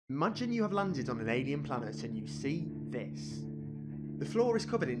Imagine you have landed on an alien planet and you see this. The floor is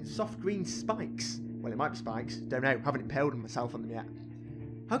covered in soft green spikes. Well, it might be spikes, don't know, haven't impaled myself on them yet.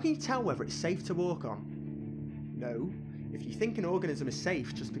 How can you tell whether it's safe to walk on? No. If you think an organism is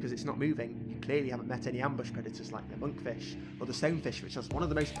safe just because it's not moving, you clearly haven't met any ambush predators like the monkfish or the stonefish, which has one of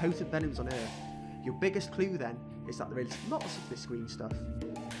the most potent venoms on Earth. Your biggest clue then is that there is lots of this green stuff.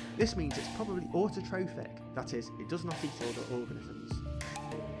 This means it's probably autotrophic, that is, it does not eat other organisms.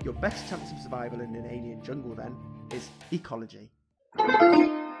 Your best chance of survival in an alien jungle then is ecology.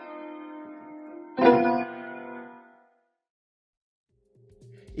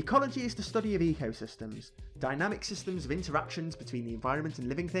 Ecology is the study of ecosystems, dynamic systems of interactions between the environment and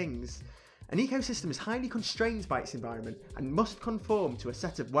living things. An ecosystem is highly constrained by its environment and must conform to a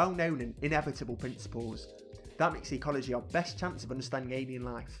set of well-known and inevitable principles. That makes ecology our best chance of understanding alien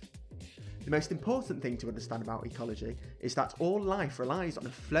life. The most important thing to understand about ecology is that all life relies on a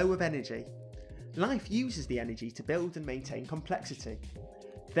flow of energy. Life uses the energy to build and maintain complexity.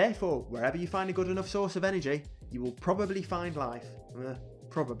 Therefore, wherever you find a good enough source of energy, you will probably find life.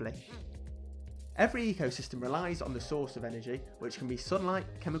 Probably. Every ecosystem relies on the source of energy, which can be sunlight,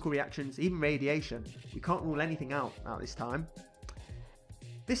 chemical reactions, even radiation. We can't rule anything out at this time.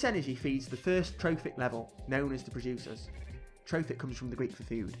 This energy feeds the first trophic level, known as the producers. Trophic comes from the Greek for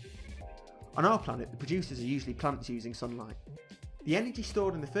food. On our planet, the producers are usually plants using sunlight. The energy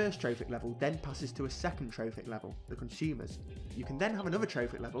stored in the first trophic level then passes to a second trophic level, the consumers. You can then have another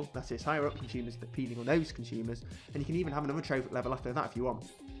trophic level, that is higher up consumers that feeding on those consumers, and you can even have another trophic level after that if you want.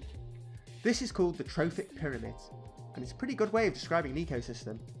 This is called the trophic pyramid, and it's a pretty good way of describing an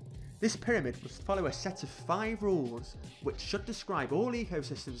ecosystem. This pyramid must follow a set of 5 rules, which should describe all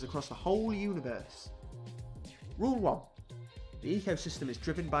ecosystems across the whole universe. Rule 1. The ecosystem is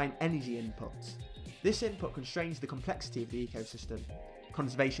driven by an energy input. This input constrains the complexity of the ecosystem,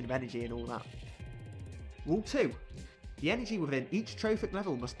 conservation of energy and all that. Rule 2. The energy within each trophic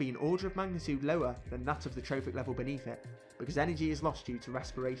level must be an order of magnitude lower than that of the trophic level beneath it, because energy is lost due to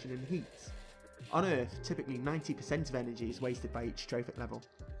respiration and heat. On Earth, typically 90% of energy is wasted by each trophic level.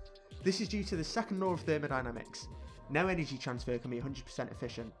 This is due to the second law of thermodynamics. No energy transfer can be 100%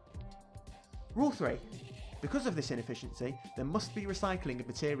 efficient. Rule 3. Because of this inefficiency, there must be recycling of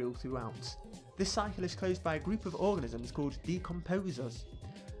material throughout. This cycle is closed by a group of organisms called decomposers.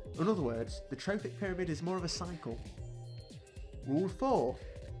 In other words, the trophic pyramid is more of a cycle. Rule 4.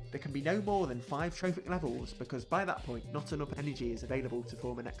 There can be no more than 5 trophic levels because by that point not enough energy is available to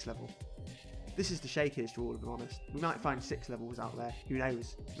form a next level. This is the shakiest rule, if I'm honest. We might find 6 levels out there, who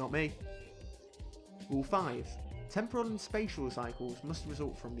knows? Not me. Rule 5. Temporal and spatial cycles must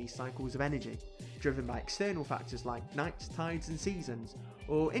result from these cycles of energy, driven by external factors like nights, tides and seasons,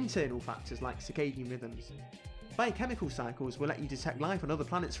 or internal factors like circadian rhythms. Biochemical cycles will let you detect life on other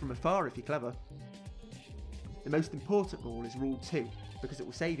planets from afar if you're clever. The most important rule is Rule 2, because it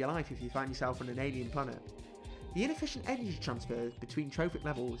will save your life if you find yourself on an alien planet. The inefficient energy transfer between trophic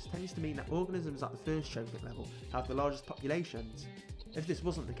levels tends to mean that organisms at the first trophic level have the largest populations. If this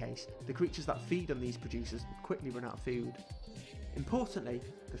wasn't the case, the creatures that feed on these producers would quickly run out of food. Importantly,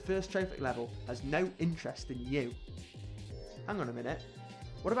 the first trophic level has no interest in you. Hang on a minute,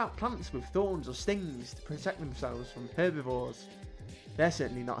 what about plants with thorns or stings to protect themselves from herbivores? They're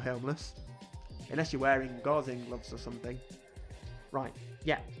certainly not harmless, unless you're wearing gardening gloves or something. Right,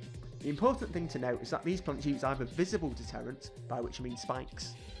 yeah. The important thing to note is that these plants use either visible deterrents, by which I mean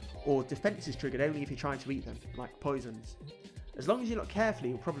spikes, or defences triggered only if you try to eat them, like poisons. As long as you look carefully,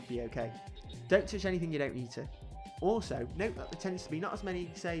 you'll probably be okay. Don't touch anything you don't need to. Also, note that there tends to be not as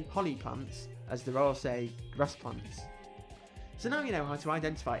many, say, holly plants as there are, say, grass plants. So now you know how to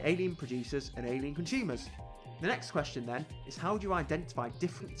identify alien producers and alien consumers. The next question then is, how do you identify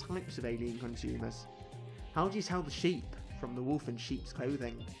different types of alien consumers? How do you tell the sheep from the wolf in sheep's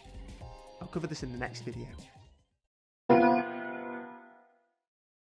clothing? I'll cover this in the next video.